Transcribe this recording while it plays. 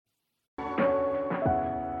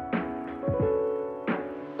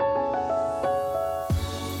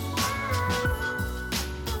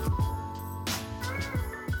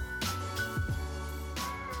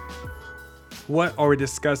What are we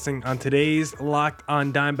discussing on today's Locked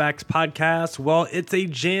on Diamondbacks podcast? Well, it's a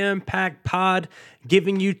jam-packed pod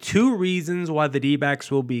giving you two reasons why the D-backs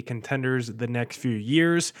will be contenders the next few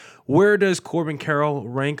years. Where does Corbin Carroll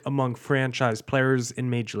rank among franchise players in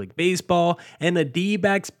Major League Baseball? And a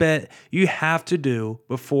D-backs bet you have to do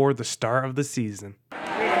before the start of the season.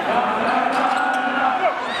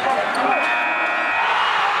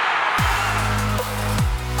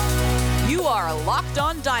 You are Locked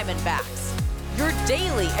on Diamondbacks, your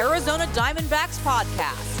daily Arizona Diamondbacks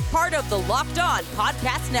podcast, part of the Locked On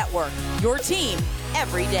Podcast Network, your team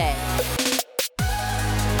every day.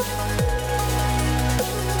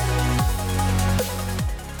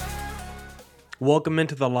 Welcome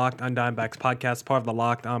into the Locked on Diamondbacks podcast, part of the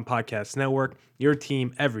Locked on Podcast Network, your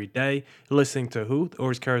team every day. You're listening to who? The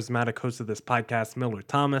always charismatic host of this podcast, Miller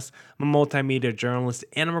Thomas. I'm a multimedia journalist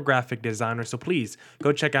and I'm a graphic designer, so please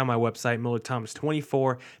go check out my website,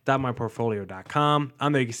 millerthomas24.myportfolio.com.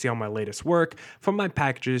 On there you can see all my latest work, from my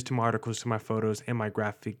packages to my articles to my photos and my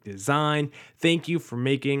graphic design. Thank you for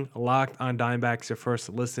making Locked on Diamondbacks your first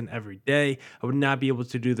listen every day. I would not be able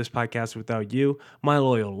to do this podcast without you, my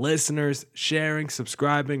loyal listeners, sharing,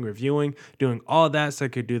 subscribing, reviewing, doing all that so I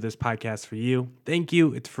could do this podcast for you. Thank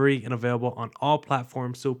you. It's free and available on all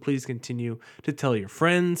platforms, so please continue to tell your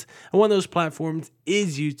friends. And one of those platforms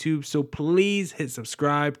is YouTube, so please hit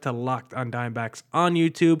subscribe to Locked on Diamondbacks on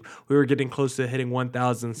YouTube. We were getting close to hitting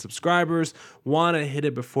 1,000 subscribers. Want to hit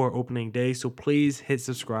it before opening day, so please hit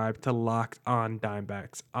subscribe to Locked on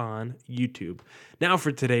Diamondbacks on YouTube. Now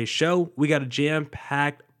for today's show, we got a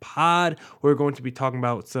jam-packed pod. We're going to be talking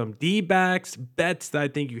about some D-backs, bets that I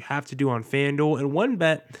think you have to do on FanDuel, and one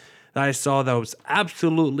bet that I saw that was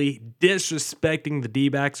absolutely disrespecting the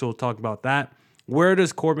D-backs, so we'll talk about that. Where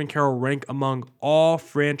does Corbin Carroll rank among all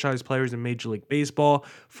franchise players in Major League Baseball?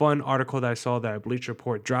 Fun article that I saw that Bleacher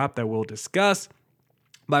Report dropped that we'll discuss.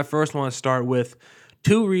 But I first want to start with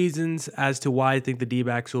two reasons as to why I think the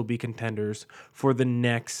D-backs will be contenders for the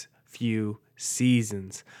next few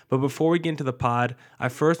seasons. But before we get into the pod, I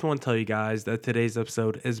first want to tell you guys that today's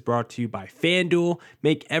episode is brought to you by FanDuel.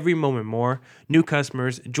 Make every moment more. New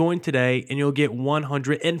customers, join today and you'll get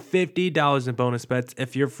 $150 in bonus bets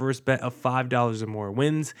if your first bet of $5 or more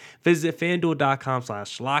wins. Visit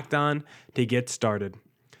FanDuel.com/lockedon to get started.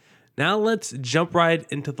 Now let's jump right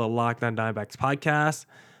into the Locked on Diamondbacks podcast.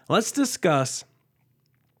 Let's discuss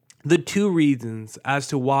the two reasons as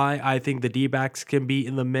to why I think the D-backs can be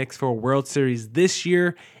in the mix for a World Series this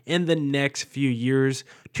year and the next few years.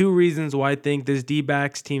 Two reasons why I think this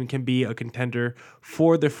D-backs team can be a contender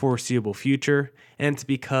for the foreseeable future. And it's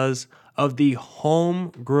because of the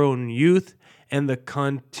homegrown youth and the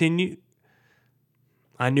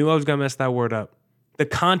I knew I was going to mess that word up. The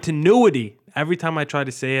continuity. Every time I try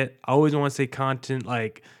to say it, I always want to say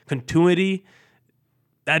continuity.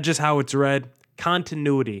 That's just how it's read.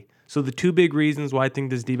 Continuity. So the two big reasons why I think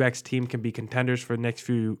this D-backs team can be contenders for the next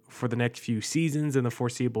few seasons in the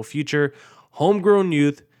foreseeable future: homegrown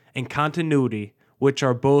youth and continuity, which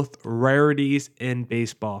are both rarities in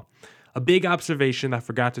baseball. A big observation I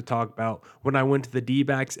forgot to talk about when I went to the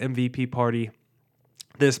D-backs MVP party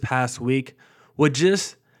this past week was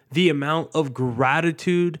just the amount of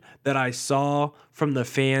gratitude that I saw from the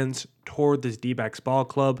fans toward this D-backs ball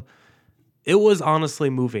club. It was honestly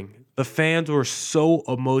moving. The fans were so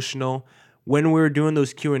emotional when we were doing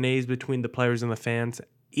those Q&As between the players and the fans.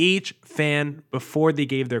 Each fan, before they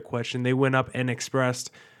gave their question, they went up and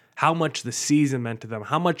expressed how much the season meant to them,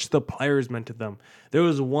 how much the players meant to them. There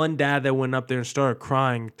was one dad that went up there and started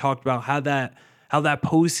crying, talked about how that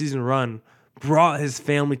postseason run brought his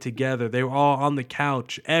family together. They were all on the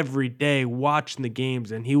couch every day watching the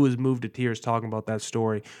games, and he was moved to tears talking about that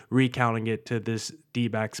story, recounting it to this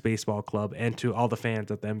D-backs baseball club and to all the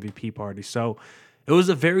fans at the MVP party. So it was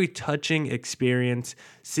a very touching experience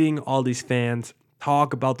seeing all these fans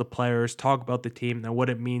talk about the players, talk about the team and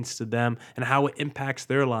what it means to them and how it impacts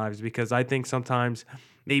their lives, because I think sometimes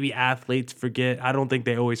maybe athletes forget. I don't think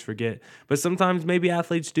they always forget, but sometimes maybe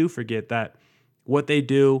athletes do forget that what they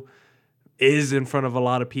do is in front of a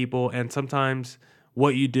lot of people, and sometimes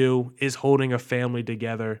what you do is holding a family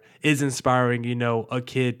together, is inspiring, a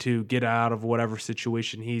kid to get out of whatever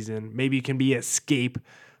situation he's in. Maybe it can be escape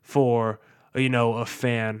for, a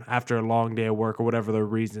fan after a long day of work or whatever the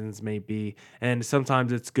reasons may be. And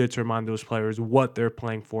sometimes it's good to remind those players what they're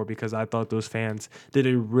playing for, because I thought those fans did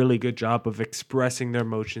a really good job of expressing their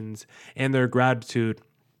emotions and their gratitude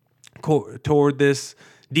toward this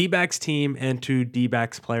D-backs team and to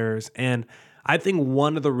D-backs players. And I think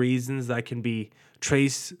one of the reasons that can be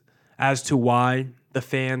traced as to why the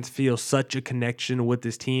fans feel such a connection with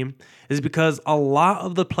this team is because a lot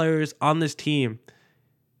of the players on this team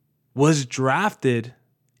was drafted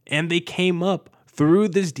and they came up through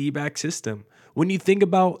this D-back system. When you think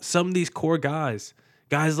about some of these core guys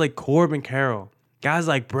like Corbin Carroll, guys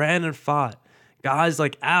like Brandon Fott, guys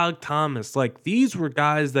like Alec Thomas, like these were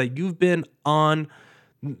guys that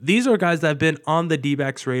these are guys that have been on the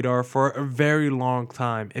D-backs radar for a very long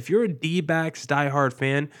time. If you're a D-backs diehard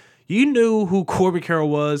fan, you knew who Corbin Carroll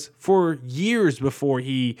was for years before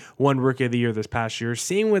he won Rookie of the Year this past year.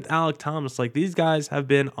 Same with Alec Thomas. Like, these guys have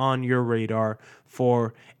been on your radar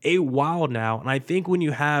for a while now. And I think when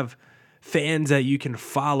you have fans that you can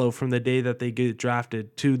follow from the day that they get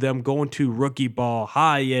drafted to them going to rookie ball,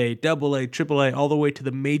 high A, double A, triple A, all the way to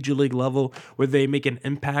the major league level where they make an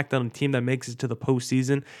impact on a team that makes it to the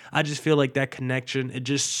postseason, I just feel like that connection is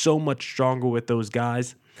just so much stronger with those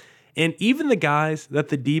guys. And even the guys that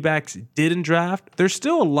the D-backs didn't draft, there's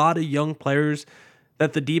still a lot of young players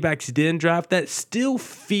that the D-backs didn't draft that still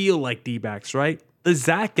feel like D-backs, right? The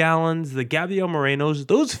Zach Gallens, the Gabriel Morenos,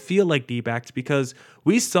 those feel like D-backs because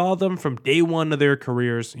we saw them from day one of their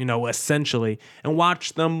careers, essentially, and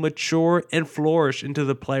watched them mature and flourish into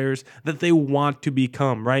the players that they want to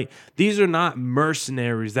become, right? These are not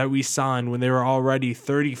mercenaries that we signed when they were already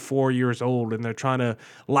 34 years old and they're trying to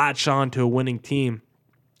latch on to a winning team.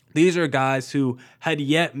 These are guys who had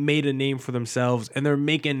yet made a name for themselves, and they're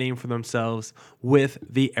making a name for themselves with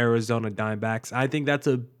the Arizona Diamondbacks. I think that's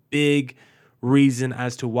a big reason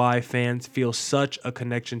as to why fans feel such a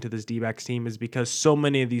connection to this D-backs team is because so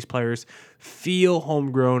many of these players feel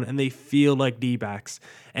homegrown and they feel like D-backs.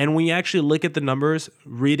 And when you actually look at the numbers,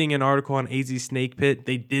 reading an article on AZ Snake Pit,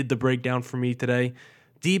 they did the breakdown for me today.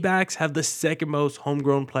 D-backs have the second most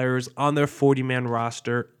homegrown players on their 40-man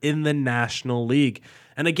roster in the National League.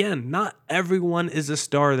 And again, not everyone is a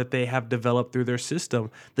star that they have developed through their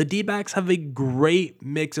system. The D-backs have a great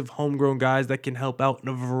mix of homegrown guys that can help out in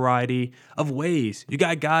a variety of ways. You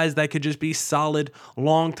got guys that could just be solid,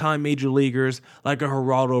 long-time major leaguers like a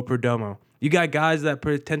Geraldo Perdomo. You got guys that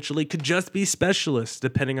potentially could just be specialists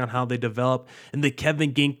depending on how they develop, and the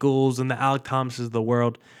Kevin Ginkles and the Alec Thomases of the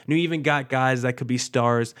world. And you even got guys that could be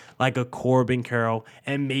stars like a Corbin Carroll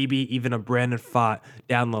and maybe even a Brandon Fott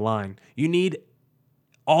down the line. You need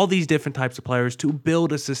all these different types of players to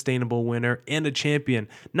build a sustainable winner and a champion.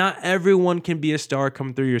 Not everyone can be a star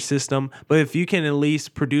coming through your system, but if you can at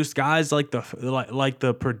least produce guys like the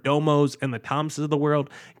Perdomos and the Thomases of the world,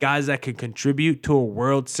 guys that can contribute to a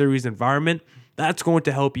World Series environment, that's going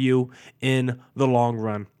to help you in the long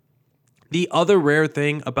run. The other rare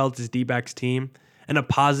thing about this D-backs team, and a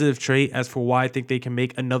positive trait as for why I think they can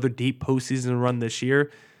make another deep postseason run this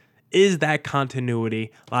year, is that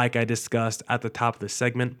continuity, like I discussed at the top of the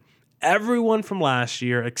segment. Everyone from last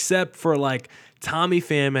year, except for like Tommy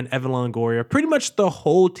Pham and Evan Longoria, pretty much the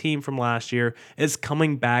whole team from last year is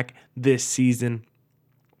coming back this season.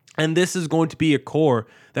 And this is going to be a core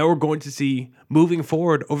that we're going to see moving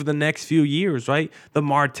forward over the next few years, right? The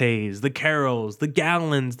Martes, the Carrolls, the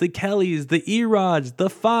Gallens, the Kellys, the Erods, the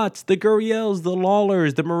Fotts, the Gurriels, the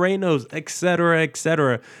Lawlers, the Morenos, etc.,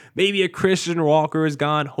 etc. Maybe a Christian Walker is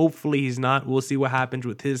gone. Hopefully he's not. We'll see what happens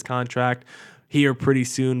with his contract here pretty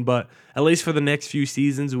soon. But at least for the next few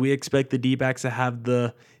seasons, we expect the D-backs to have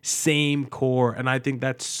the same core. And I think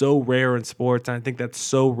that's so rare in sports. And I think that's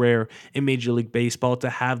so rare in Major League Baseball to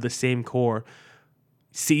have the same core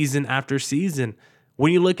season after season.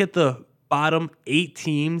 When you look at the bottom 8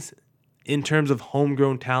 teams in terms of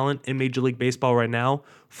homegrown talent in Major League Baseball right now,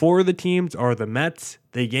 4 of the teams are the Mets,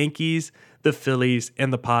 the Yankees, the Phillies,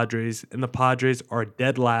 and the Padres. And the Padres are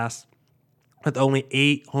dead last with only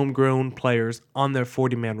 8 homegrown players on their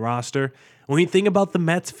 40-man roster. When you think about the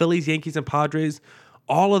Mets, Phillies, Yankees, and Padres,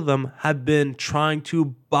 all of them have been trying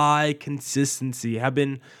to buy consistency, have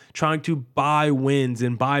been trying to buy wins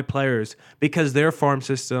and buy players because their farm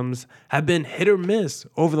systems have been hit or miss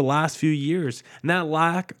over the last few years. And that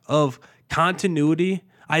lack of continuity,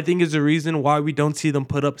 I think, is the reason why we don't see them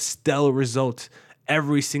put up stellar results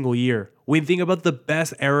every single year. When you think about the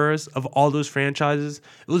best eras of all those franchises,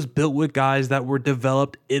 it was built with guys that were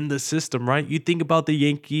developed in the system, right? You think about the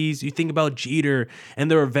Yankees, you think about Jeter and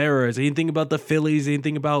the Riveras, and you think about the Phillies, and you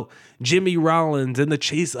think about Jimmy Rollins and the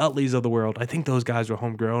Chase Utleys of the world. I think those guys were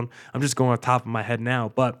homegrown. I'm just going off the top of my head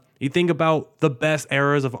now, but you think about the best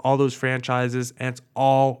eras of all those franchises, and it's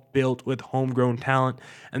all built with homegrown talent,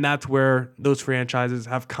 and that's where those franchises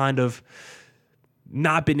have kind of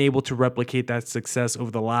not been able to replicate that success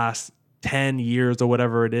over the last 10 years or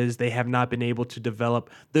whatever it is, they have not been able to develop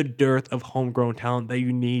the dearth of homegrown talent that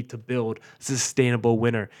you need to build a sustainable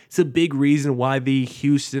winner. It's a big reason why the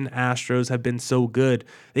Houston Astros have been so good.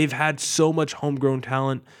 They've had so much homegrown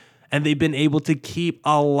talent, and they've been able to keep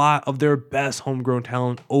a lot of their best homegrown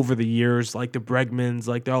talent over the years, like the Bregmans,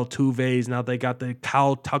 like the Altuves. Now they got the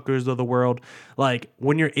Kyle Tuckers of the world. Like,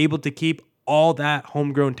 when you're able to keep all that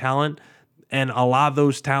homegrown talent, and a lot of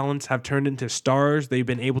those talents have turned into stars they've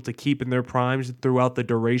been able to keep in their primes throughout the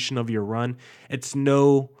duration of your run, it's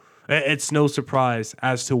no surprise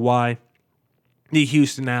as to why the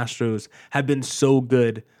Houston Astros have been so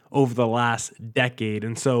good over the last decade.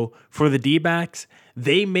 And so for the D-backs,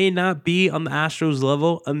 they may not be on the Astros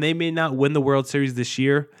level and they may not win the World Series this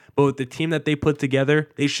year, but with the team that they put together,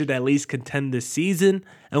 they should at least contend this season.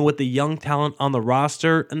 And with the young talent on the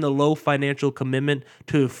roster and the low financial commitment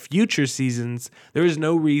to future seasons, there is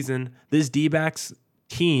no reason this D-backs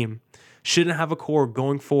team shouldn't have a core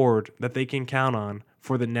going forward that they can count on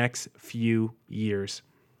for the next few years.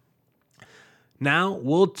 Now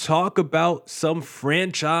we'll talk about some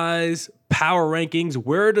franchise power rankings.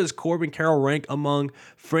 Where does Corbin Carroll rank among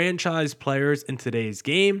franchise players in today's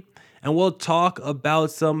game? And we'll talk about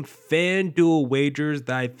some FanDuel wagers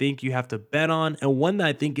that I think you have to bet on, and one that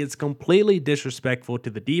I think is completely disrespectful to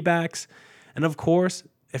the D-backs. And of course,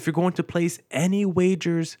 if you're going to place any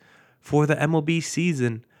wagers for the MLB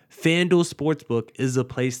season, FanDuel Sportsbook is the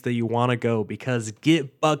place that you want to go, because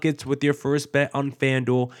get buckets with your first bet on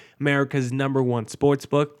FanDuel, America's #1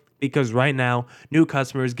 sportsbook. Because right now, new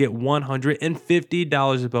customers get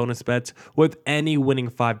 $150 of bonus bets with any winning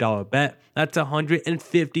 $5 bet. That's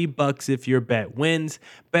 $150 if your bet wins.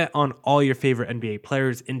 Bet on all your favorite NBA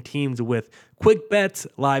players and teams with quick bets,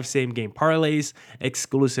 live same-game parlays,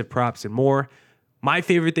 exclusive props, and more. My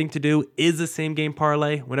favorite thing to do is the same-game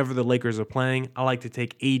parlay. Whenever the Lakers are playing, I like to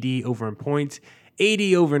take AD over in points,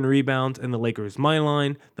 AD over in rebounds, and the Lakers' money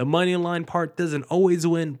line. The money line part doesn't always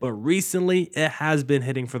win, but recently it has been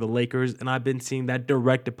hitting for the Lakers, and I've been seeing that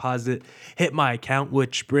direct deposit hit my account,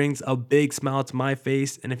 which brings a big smile to my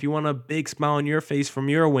face. And if you want a big smile on your face from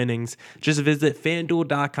your winnings, just visit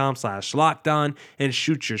FanDuel.com/lockedon and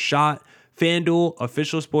shoot your shot. FanDuel,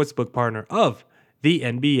 official sportsbook partner of the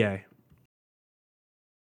NBA.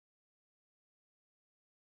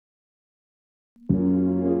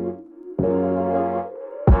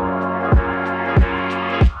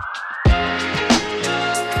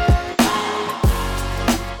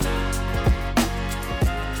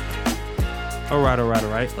 All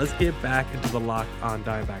right. Let's get back into the Locked On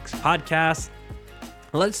Diamondbacks podcast.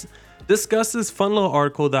 Let's discuss this fun little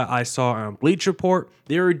article that I saw on Bleacher Report.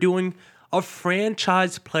 They were doing a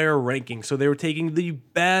franchise player ranking. So they were taking the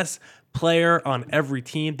best player on every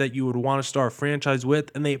team that you would want to start a franchise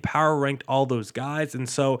with, and they power ranked all those guys. And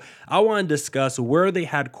so I want to discuss where they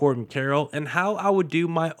had Corbin Carroll and how I would do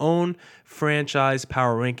my own franchise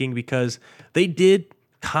power ranking, because they did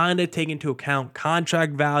kind of take into account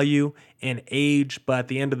contract value and age, but at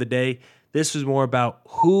the end of the day, this is more about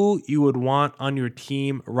who you would want on your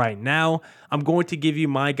team right now. I'm going to give you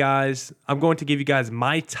guys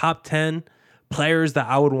my top 10 players that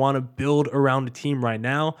I would want to build around a team right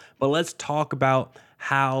now. But let's talk about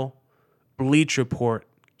how Bleacher Report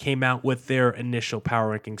came out with their initial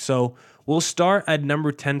power ranking. So we'll start at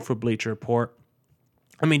number 10 for Bleacher Report.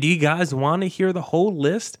 I mean, do you guys want to hear the whole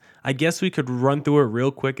list? I guess we could run through it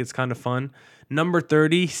real quick. It's kind of fun. Number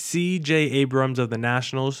 30, C.J. Abrams of the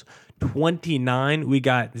Nationals. 29, we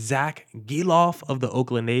got Zach Geloff of the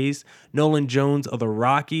Oakland A's, Nolan Jones of the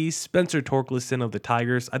Rockies, Spencer Torkelson of the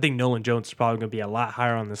Tigers. I think Nolan Jones is probably going to be a lot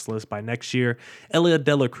higher on this list by next year. Elliot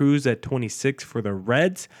De La Cruz at 26 for the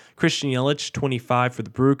Reds, Christian Yelich 25 for the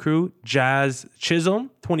Brew Crew, Jazz Chisholm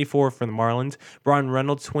 24 for the Marlins, Brian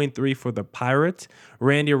Reynolds 23 for the Pirates,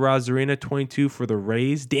 Randy Arozarena 22 for the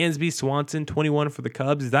Rays, Dansby Swanson 21 for the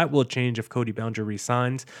Cubs. That will change if Cody Bellinger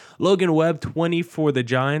resigns. Logan Webb 20 for the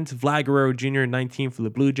Giants, Vlad Guerrero Jr. 19 for the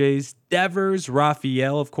Blue Jays, Devers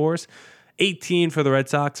Raphael, of course, 18 for the Red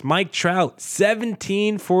Sox, Mike Trout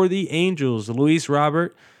 17 for the Angels, Luis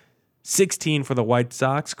Robert 16 for the White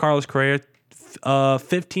Sox, Carlos Correa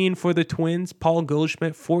 15 for the Twins, Paul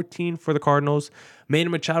Goldschmidt 14 for the Cardinals, Manny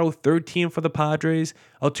Machado 13 for the Padres,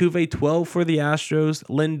 Altuve 12 for the Astros,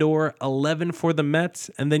 Lindor 11 for the Mets,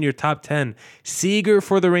 and then your top 10. Seager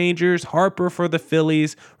for the Rangers, Harper for the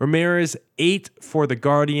Phillies, Ramirez 8 for the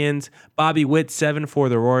Guardians, Bobby Witt 7 for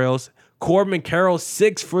the Royals, Corbin Carroll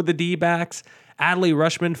 6 for the D-backs, Adley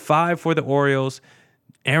Rutschman 5 for the Orioles,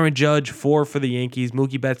 Aaron Judge 4 for the Yankees,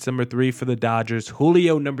 Mookie Betts number 3 for the Dodgers,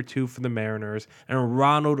 Julio number 2 for the Mariners, and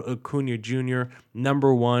Ronald Acuna Jr.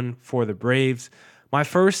 number 1 for the Braves. My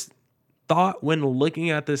first thought when looking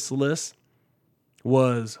at this list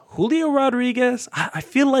was Julio Rodriguez. I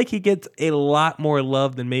feel like he gets a lot more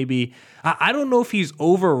love than maybe. I don't know if he's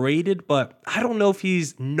overrated, but I don't know if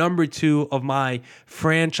he's number 2 of my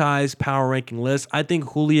franchise power ranking list. I think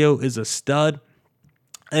Julio is a stud,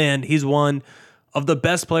 and he's one of the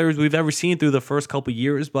best players we've ever seen through the first couple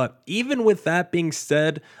years. But even with that being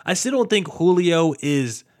said, I still don't think Julio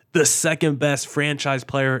is the second best franchise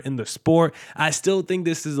player in the sport. I still think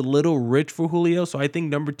this is a little rich for Julio, so I think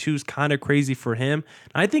number 2 is kind of crazy for him.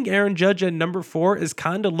 I think Aaron Judge at number 4 is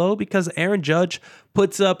kind of low because Aaron Judge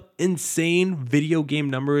puts up insane video game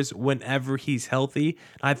numbers whenever he's healthy.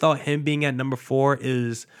 I thought him being at number 4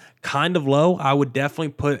 is kind of low. I would definitely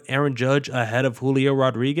put Aaron Judge ahead of Julio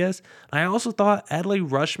Rodriguez. I also thought Adley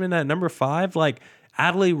Rutschman at number 5. Like,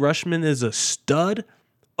 Adley Rutschman is a stud,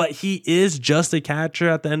 but he is just a catcher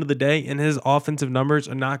at the end of the day, and his offensive numbers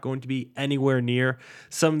are not going to be anywhere near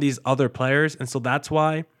some of these other players. And so that's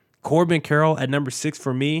why Corbin Carroll at number 6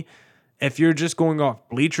 for me, if you're just going off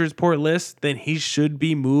Bleacher Report list, then he should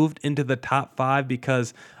be moved into the top 5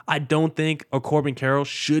 because I don't think a Corbin Carroll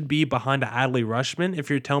should be behind Adley Rutschman. If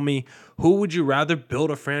you're telling me who would you rather build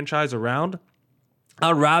a franchise around,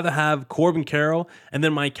 I'd rather have Corbin Carroll and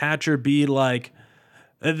then my catcher be like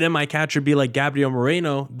Gabriel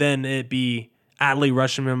Moreno, then it be Adley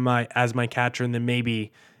Rutschman as my catcher, and then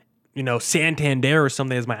maybe, Santander or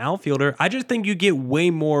something as my outfielder. I just think you get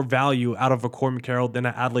way more value out of a Corbin Carroll than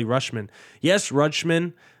an Adley Rutschman. Yes,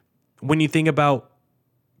 Rutschman, when you think about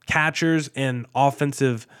catchers and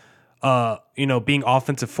offensive, being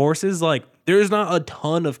offensive forces, like there's not a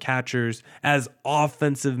ton of catchers as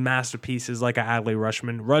offensive masterpieces like an Adley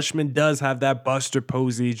Rutschman. Rutschman does have that Buster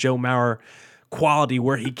Posey, Joe Mauer quality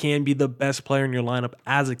where he can be the best player in your lineup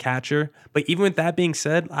as a catcher. But even with that being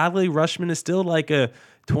said, Adley Rutschman is still like a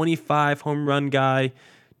 25 home run guy,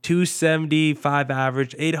 275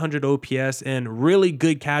 average, 800 OPS, and really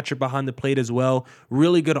good catcher behind the plate as well.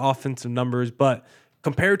 Really good offensive numbers. But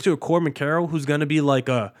compared to a Corbin Carroll, who's going to be like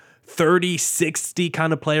a 30-60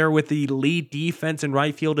 kind of player with elite defense and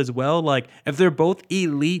right field as well. Like, if they're both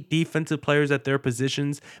elite defensive players at their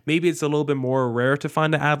positions, maybe it's a little bit more rare to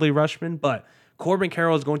find an Adley Rutschman, but Corbin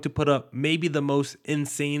Carroll is going to put up maybe the most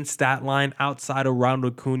insane stat line outside of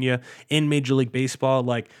Ronald Acuna in Major League Baseball.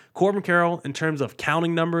 Like, Corbin Carroll, in terms of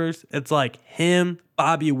counting numbers, it's like him,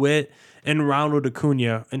 Bobby Witt, and Ronald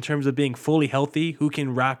Acuna in terms of being fully healthy, who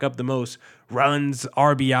can rack up the most runs,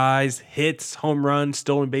 RBIs, hits, home runs,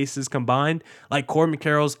 stolen bases combined. Like, Corbin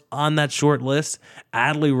Carroll's on that short list.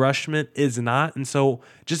 Adley Rutschman is not. And so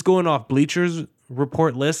just going off Bleachers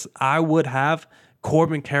Report list, I would have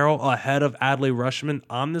Corbin Carroll ahead of Adley Rutschman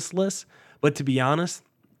on this list. But to be honest,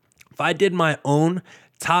 if I did my own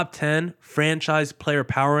top 10 franchise player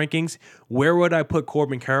power rankings, where would I put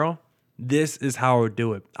Corbin Carroll? This is how I would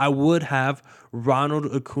do it. I would have Ronald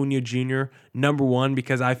Acuna Jr. number 1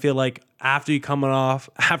 because I feel like after coming off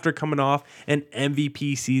an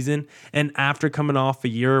MVP season and after coming off a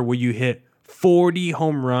year where you hit 40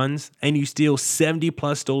 home runs and you steal 70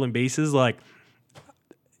 plus stolen bases, like,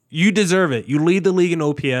 you deserve it. You lead the league in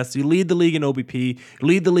OPS. You lead the league in OBP. You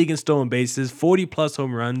lead the league in stolen bases, 40 plus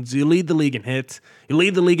home runs. You lead the league in hits. You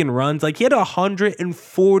lead the league in runs. Like, he had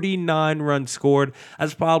 149 runs scored.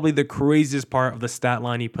 That's probably the craziest part of the stat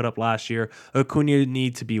line he put up last year. Acuna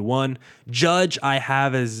needs to be 1. Judge I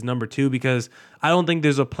have as number 2 because I don't think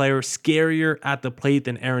there's a player scarier at the plate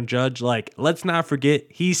than Aaron Judge. Like, let's not forget,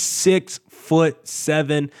 he's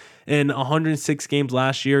 6'7". In 106 games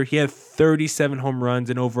last year, he had 37 home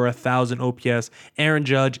runs and over 1,000 OPS. Aaron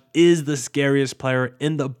Judge is the scariest player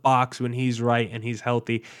in the box when he's right and he's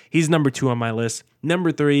healthy. He's number 2 on my list.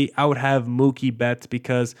 Number 3, I would have Mookie Betts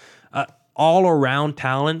because all-around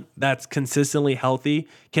talent that's consistently healthy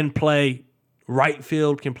can play right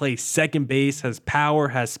field, can play second base, has power,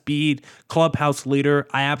 has speed, clubhouse leader.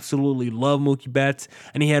 I absolutely love Mookie Betts,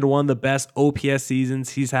 and he had one of the best OPS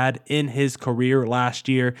seasons he's had in his career last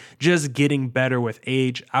year, just getting better with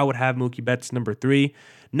age. I would have Mookie Betts number 3.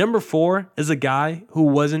 Number 4 is a guy who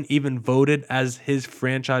wasn't even voted as his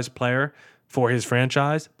franchise player for his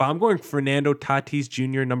franchise, but I'm going Fernando Tatis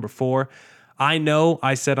Jr. number 4. I know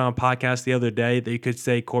I said on a podcast the other day that you could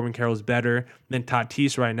say Corbin Carroll's better than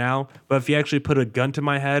Tatis right now, but if you actually put a gun to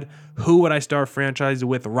my head, who would I start a franchise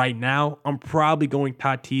with right now? I'm probably going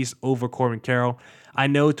Tatis over Corbin Carroll. I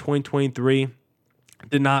know 2023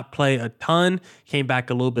 did not play a ton, came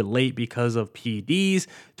back a little bit late because of PEDs.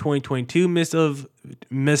 2022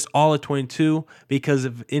 missed all of 22 because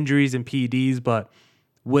of injuries and PEDs, but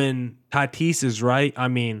when Tatis is right, I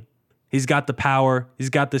mean, he's got the power. He's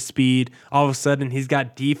got the speed. All of a sudden, he's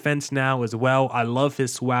got defense now as well. I love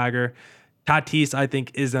his swagger. Tatis, I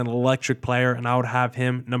think, is an electric player, and I would have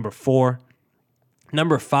him number 4.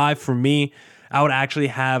 Number 5 for me, I would actually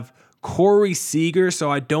have Corey Seager. So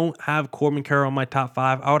I don't have Corbin Carroll on my top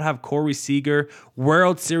 5. I would have Corey Seager,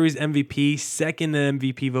 World Series MVP, second in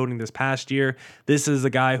MVP voting this past year. This is a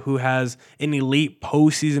guy who has an elite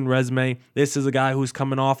postseason resume. This is a guy who's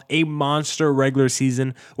coming off a monster regular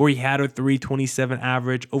season where he had a 327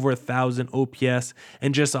 average, over 1,000 OPS,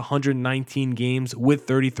 and just 119 games with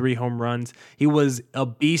 33 home runs. He was a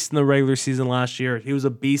beast in the regular season last year. He was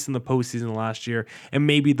a beast in the postseason last year, and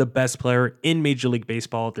maybe the best player in Major League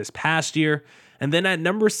Baseball this past year. And then at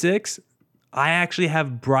number 6, I actually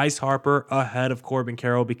have Bryce Harper ahead of Corbin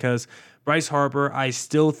Carroll, because Bryce Harper, I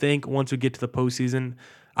still think once we get to the postseason,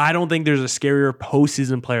 I don't think there's a scarier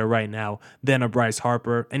postseason player right now than a Bryce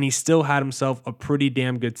Harper. And he still had himself a pretty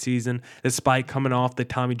damn good season despite coming off the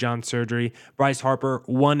Tommy John surgery. Bryce Harper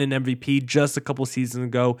won an MVP just a couple seasons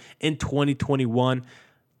ago in 2021.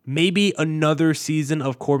 Maybe another season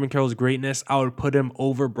of Corbin Carroll's greatness, I would put him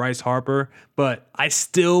over Bryce Harper, but I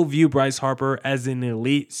still view Bryce Harper as an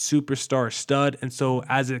elite superstar stud. And so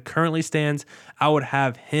as it currently stands, I would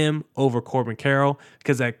have him over Corbin Carroll,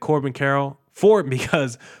 because for Corbin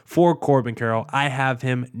Carroll, I have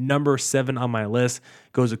him number 7 on my list.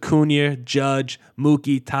 Goes Acuna, Judge,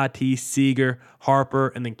 Mookie, Tatis, Seager, Harper,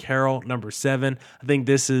 and then Carroll, number 7. I think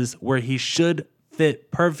this is where he should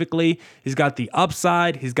fit perfectly. He's got the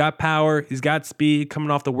upside, he's got power, he's got speed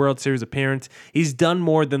coming off the World Series appearance. He's done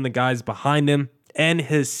more than the guys behind him, and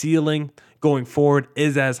his ceiling going forward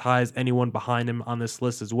is as high as anyone behind him on this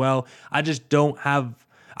list as well. I've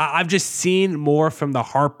just seen more from the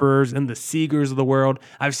Harpers and the Seagers of the world.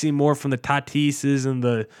 I've seen more from the Tatises and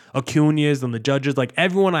the Acunas and the Judges. Like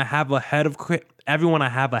everyone I have ahead of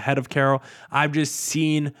Carroll, I've just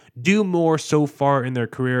seen do more so far in their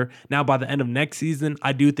career. Now, by the end of next season,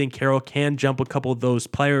 I do think Carroll can jump a couple of those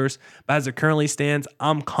players. But as it currently stands,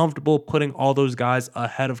 I'm comfortable putting all those guys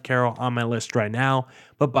ahead of Carroll on my list right now.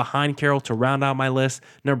 But behind Carroll, to round out my list,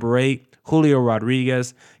 number 8, Julio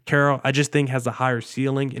Rodriguez. Carroll, I just think, has a higher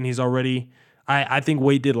ceiling, and he's already, I think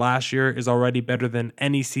what he did last year is already better than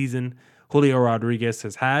any season Julio Rodriguez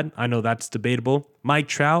has had. I know that's debatable. Mike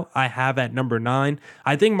Trout, I have at number 9.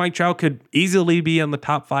 I think Mike Trout could easily be on the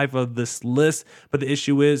top 5 of this list, but the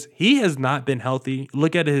issue is he has not been healthy.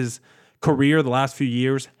 Look at his career the last few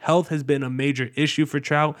years. Health has been a major issue for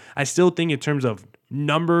Trout. I still think in terms of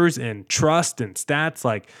numbers and trust and stats,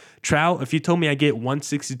 like Trout, if you told me I get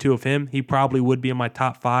 162 of him, he probably would be in my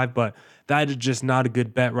top 5, but that is just not a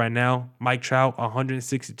good bet right now. Mike Trout,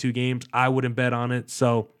 162 games, I wouldn't bet on it.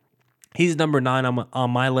 So he's number 9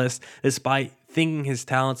 on my list, despite thinking his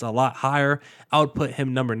talent's a lot higher. I would put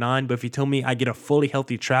him number 9, but if you tell me I get a fully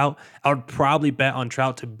healthy Trout, I would probably bet on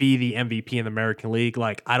Trout to be the MVP in the American League.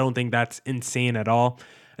 Like, I don't think that's insane at all.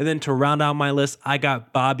 And then to round out my list, I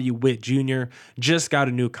got Bobby Witt Jr., just got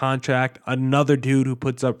a new contract, another dude who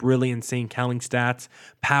puts up really insane counting stats,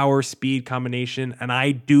 power, speed combination, and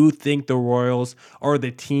I do think the Royals are the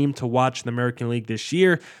team to watch in the American League this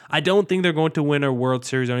year. I don't think they're going to win a World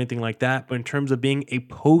Series or anything like that, but in terms of being a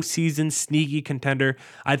postseason sneaky contender,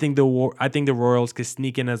 I think the Royals could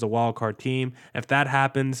sneak in as a wild card team. If that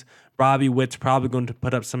happens, Bobby Witt's probably going to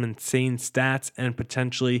put up some insane stats and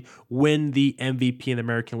potentially win the MVP in the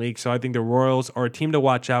American League. So I think the Royals are a team to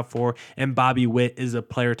watch out for, and Bobby Witt is a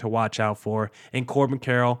player to watch out for. And Corbin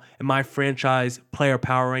Carroll, in my franchise player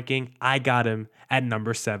power ranking, I got him at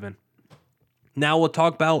number 7. Now we'll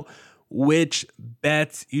talk about which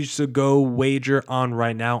bets you should go wager on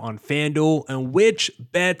right now on FanDuel, and which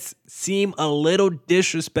bets seem a little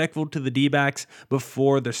disrespectful to the D-backs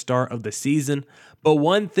before the start of the season. But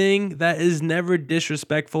one thing that is never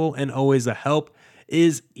disrespectful and always a help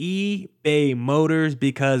is eBay Motors,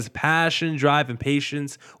 because passion, drive, and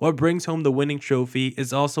patience, what brings home the winning trophy,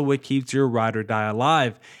 is also what keeps your ride or die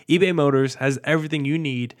alive. eBay Motors has everything you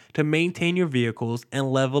need to maintain your vehicles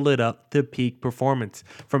and level it up to peak performance.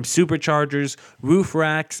 From superchargers, roof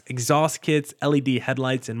racks, exhaust kits, LED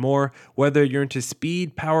headlights, and more, whether you're into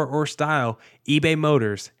speed, power, or style, eBay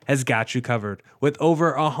Motors has got you covered. With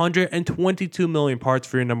over 122 million parts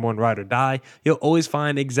for your number one ride or die, you'll always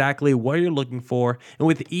find exactly what you're looking for. And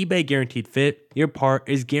with eBay Guaranteed Fit, your part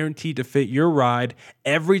is guaranteed to fit your ride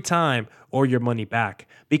every time or your money back.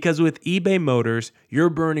 Because with eBay Motors, you're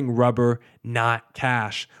burning rubber, not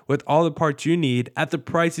cash. With all the parts you need at the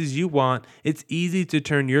prices you want, it's easy to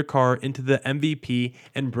turn your car into the MVP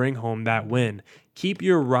and bring home that win. Keep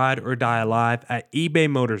your ride or die alive at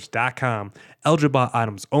ebaymotors.com. Eligible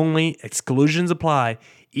items only. Exclusions apply.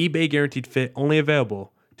 eBay Guaranteed Fit only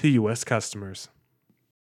available to U.S. customers.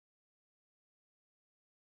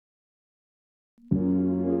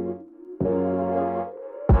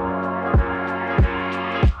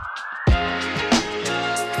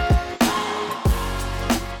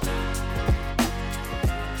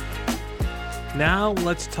 now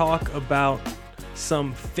let's talk about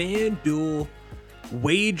some FanDuel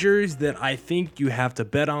wagers that I think you have to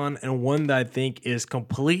bet on, and one that I think is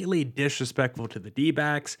completely disrespectful to the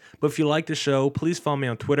D-backs. But if you like the show, please follow me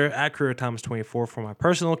on Twitter at CareerThomas24 for my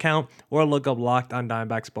personal account, or look up Locked on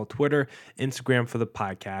Diamondbacks both Twitter, Instagram for the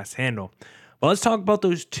podcast handle. But let's talk about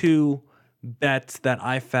those two bets that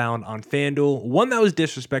I found on FanDuel. One that was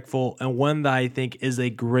disrespectful and one that I think is a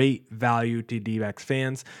great value to D-backs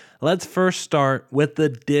fans. Let's first start with the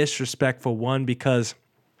disrespectful one because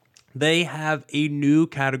they have a new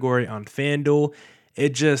category on FanDuel.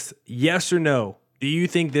 It just, yes or no. Do you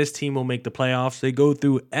think this team will make the playoffs? They go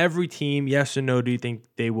through every team. Yes or no, do you think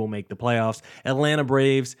they will make the playoffs? Atlanta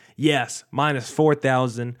Braves, yes, minus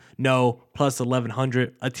 4,000. No, plus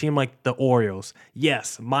 1,100. A team like the Orioles,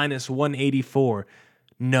 yes, minus 184.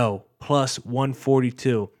 No, plus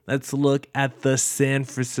 142. Let's look at the San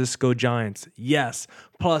Francisco Giants. Yes,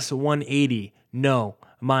 plus 180. No,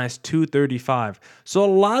 minus 235. So a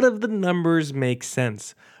lot of the numbers make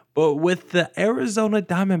sense. But with the Arizona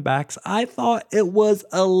Diamondbacks, I thought it was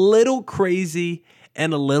a little crazy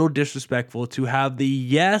and a little disrespectful to have the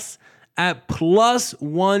yes at plus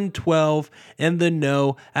 112 and the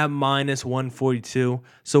no at minus 142.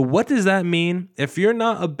 So what does that mean? If you're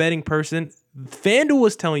not a betting person, FanDuel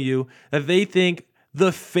was telling you that they think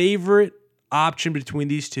the favorite option between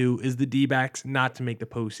these two is the D-backs not to make the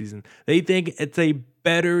postseason. They think it's a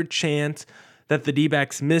better chance that the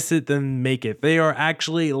D-backs miss it than make it. They are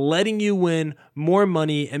actually letting you win more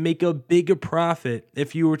money and make a bigger profit.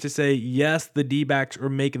 If you were to say, yes, the D-backs are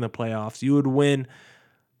making the playoffs, you would win.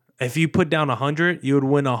 If you put down 100, you would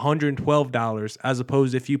win $112, as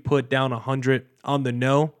opposed to if you put down 100 on the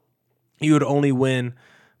no, you would only win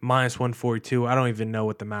minus 142. I don't even know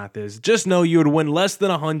what the math is. Just know you would win less than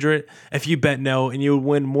 100 if you bet no, and you would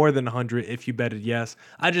win more than 100 if you betted yes.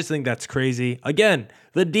 I just think that's crazy. Again,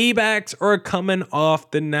 the D-backs are coming off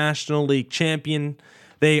the National League champion.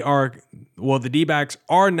 The D-backs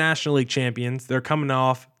are National League champions. They're coming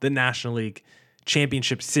off the National League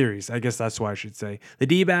Championship Series. I guess that's what I should say. The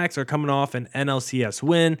D-backs are coming off an NLCS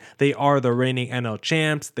win. They are the reigning NL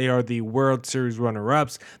champs. They are the World Series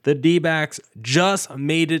runner-ups. The D-backs just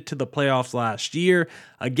made it to the playoffs last year.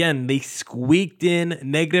 Again, they squeaked in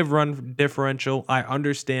negative run differential. I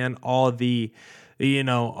understand all the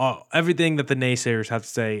everything that the naysayers have to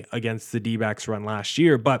say against the D-backs run last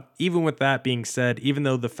year. But even with that being said, even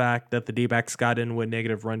though the fact that the D-backs got in with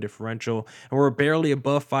negative run differential and were barely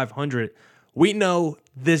above 500, we know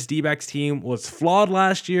this D-backs team was flawed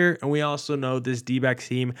last year, and we also know this D-backs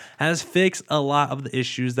team has fixed a lot of the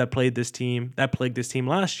issues that plagued this team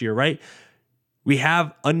last year, right? We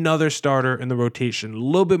have another starter in the rotation, a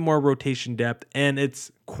little bit more rotation depth, and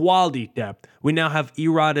it's quality depth. We now have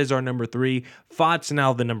Erod as our number 3, Fox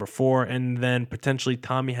now the number 4, and then potentially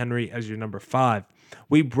Tommy Henry as your number 5.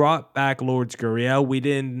 We brought back Lourdes Gurriel. We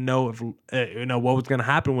didn't know if what was going to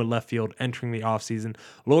happen with left field entering the offseason.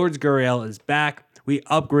 Lourdes Gurriel is back. We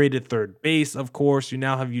upgraded third base, of course. You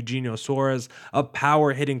now have Eugenio Suarez, a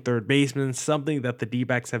power-hitting third baseman, something that the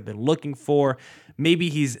D-backs have been looking for. Maybe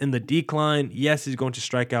he's in the decline. Yes, he's going to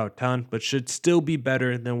strike out a ton, but should still be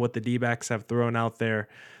better than what the D-backs have thrown out there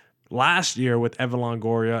last year with Evan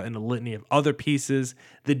Longoria and a litany of other pieces.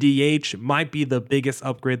 The DH might be the biggest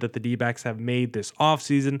upgrade that the D-backs have made this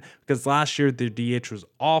offseason, because last year the DH was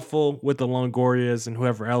awful with the Longorias and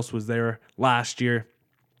whoever else was there last year.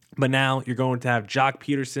 But now you're going to have Jock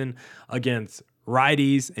Peterson against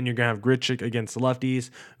righties, and you're going to have Grichuk against lefties.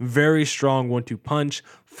 Very strong 1-2 punch.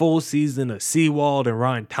 Full season of Seawald and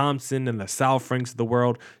Ryan Thompson and the Sal Franks of the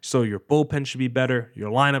world. So your bullpen should be better. Your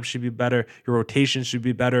lineup should be better. Your rotation should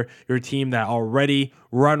be better. Your team that already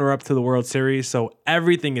runner-up to the World Series. So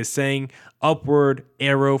everything is saying upward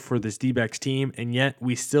arrow for this D-backs team, and yet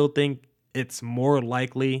we still think it's more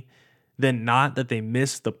likely than not that they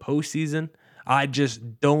miss the postseason. I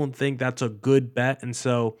just don't think that's a good bet. And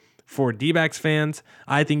so for D-backs fans,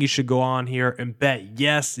 I think you should go on here and bet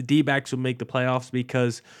yes, D-backs will make the playoffs,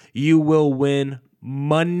 because you will win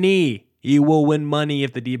money. You will win money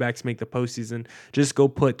if the D-backs make the postseason. Just go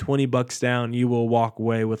put $20 down. You will walk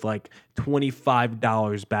away with like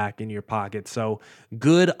 $25 back in your pocket. So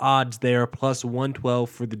good odds there, plus 112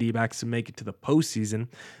 for the D-backs to make it to the postseason.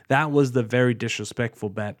 That was the very disrespectful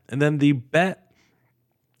bet. And then the bet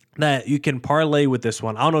that you can parlay with this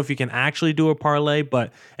one. I don't know if you can actually do a parlay,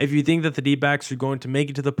 but if you think that the D-backs are going to make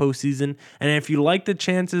it to the postseason, and if you like the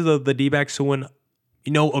chances of the D-backs to win,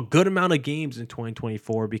 a good amount of games in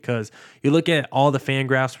 2024, because you look at all the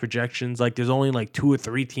FanGraphs projections, like there's only like 2 or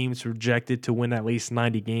 3 teams projected to win at least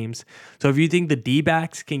 90 games. So if you think the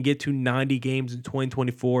D-backs can get to 90 games in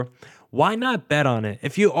 2024, why not bet on it?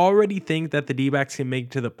 If you already think that the D-backs can make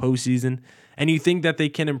it to the postseason and you think that they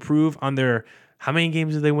can improve on their, how many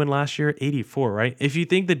games did they win last year? 84, right? If you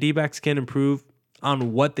think the D-backs can improve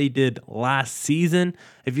on what they did last season,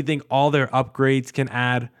 if you think all their upgrades can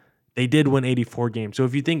add, they did win 84 games. So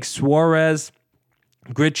if you think Suarez,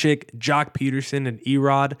 Grichuk, Jock Peterson, and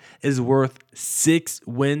Erod is worth 6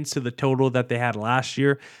 wins to the total that they had last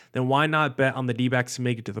year, then why not bet on the D-backs to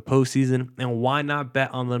make it to the postseason? And why not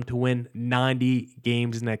bet on them to win 90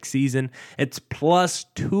 games next season? It's plus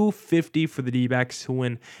 250 for the D-backs to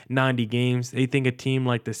win 90 games. They think a team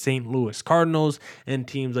like the St. Louis Cardinals and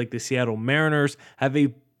teams like the Seattle Mariners have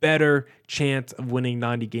a better chance of winning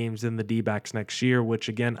 90 games than the D-backs next year, which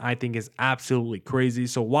again, I think is absolutely crazy.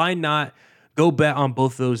 So why not go bet on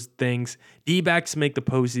both those things? D-backs make the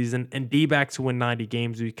postseason and D-backs win 90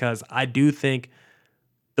 games, because I do think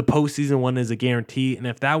the postseason one is a guarantee. And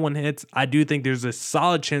if that one hits, I do think there's a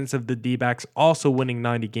solid chance of the D-backs also winning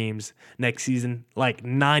 90 games next season, like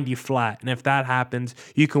 90 flat. And if that happens,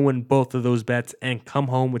 you can win both of those bets and come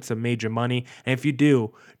home with some major money. And if you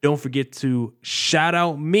do, don't forget to shout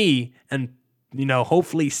out me and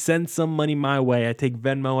hopefully send some money my way. I take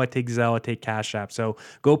Venmo, I take Zelle, I take Cash App. So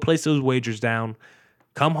go place those wagers down.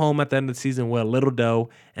 Come home at the end of the season with a little dough,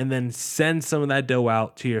 and then send some of that dough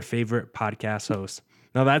out to your favorite podcast host.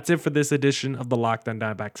 Now that's it for this edition of the Locked On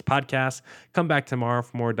Diamondbacks podcast. Come back tomorrow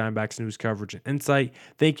for more Diamondbacks news coverage and insight.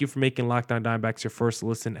 Thank you for making Locked On Diamondbacks your first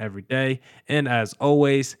listen every day. And as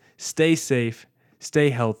always, stay safe, stay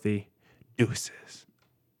healthy. Deuces.